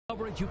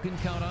Coverage you can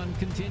count on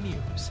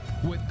continues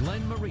with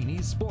Glenn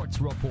Marini's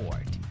Sports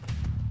Report.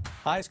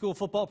 High school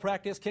football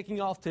practice kicking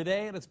off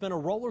today, and it's been a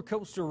roller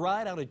coaster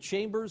ride out at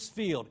Chambers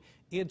Field.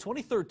 In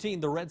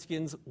 2013, the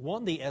Redskins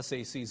won the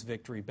SAC's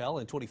victory bell.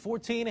 In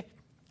 2014,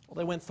 well,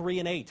 they went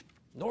 3-8.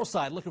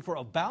 Northside looking for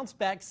a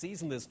bounce-back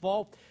season this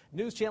fall.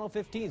 News Channel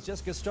 15's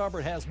Jessica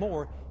Starbird has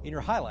more in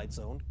your Highlight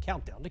Zone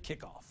countdown to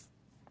kickoff.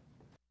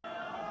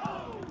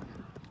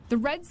 The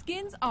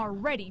Redskins are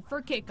ready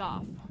for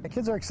kickoff. The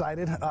kids are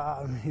excited.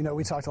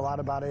 We talked a lot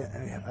about it.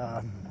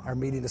 Our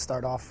meeting to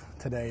start off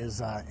today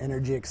is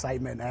energy,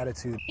 excitement, and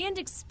attitude. And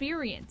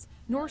experience.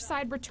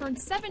 Northside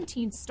returned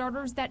 17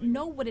 starters that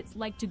know what it's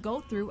like to go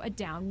through a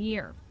down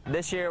year.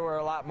 This year we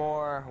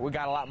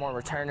got a lot more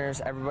returners.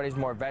 Everybody's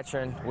more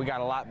veteran. We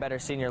got a lot better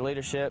senior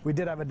leadership. We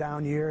did have a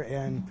down year,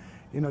 and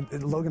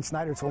Logan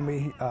Snyder told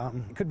me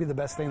it could be the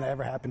best thing that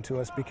ever happened to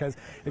us because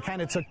it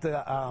kind of took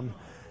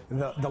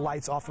the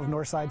lights off of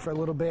Northside for a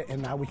little bit,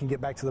 and now we can get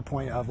back to the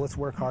point of let's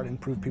work hard and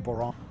prove people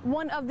wrong.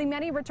 One of the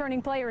many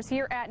returning players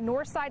here at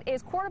Northside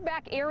is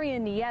quarterback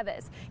Arian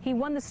Nieves. He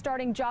won the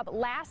starting job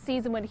last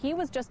season when he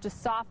was just a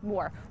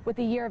sophomore. With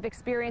a year of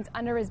experience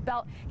under his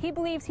belt, he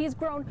believes he's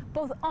grown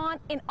both on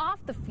and off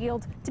the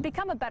field to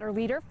become a better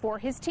leader for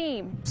his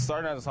team.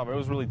 Starting as a sophomore, it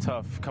was really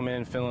tough coming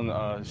in filling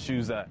the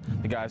shoes that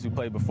the guys who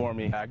played before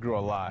me. I grew a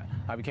lot.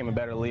 I became a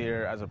better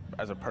leader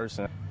as a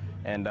person.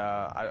 And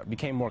I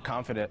became more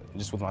confident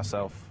just with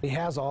myself. He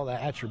has all the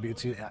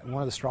attributes.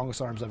 One of the strongest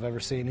arms I've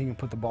ever seen. He can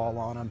put the ball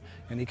on him,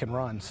 and he can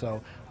run.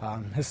 So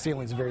his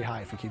ceiling is very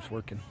high if he keeps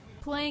working.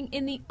 Playing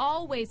in the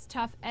always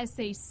tough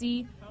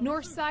SAC,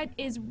 Northside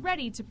is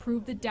ready to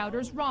prove the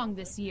doubters wrong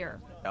this year.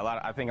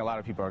 I think a lot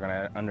of people are going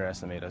to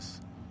underestimate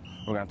us.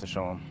 We're going to have to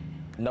show them.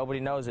 Nobody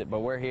knows it,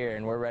 but we're here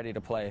and we're ready to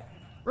play.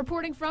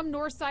 Reporting from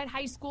Northside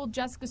High School,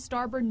 Jessica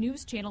Starbird,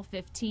 News Channel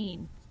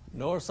 15.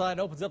 Northside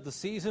opens up the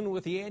season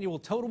with the annual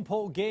Totem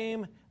Pole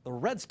game, the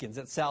Redskins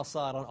at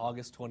Southside on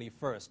August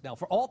 21st. Now,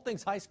 for all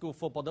things high school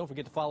football, don't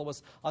forget to follow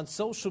us on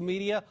social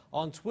media.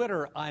 On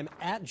Twitter, I'm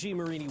at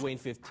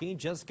GMariniWayne15,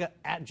 Jessica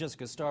at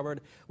Jessica Starbird,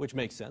 which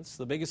makes sense.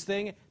 The biggest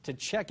thing to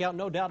check out,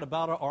 no doubt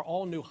about it, our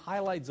all-new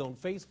Highlight Zone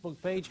Facebook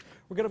page.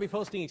 We're going to be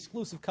posting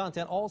exclusive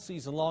content all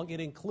season long. It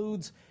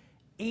includes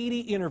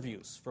 80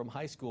 interviews from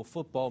high school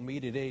football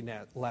media day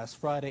last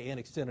Friday and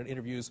extended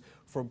interviews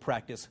from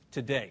practice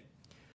today.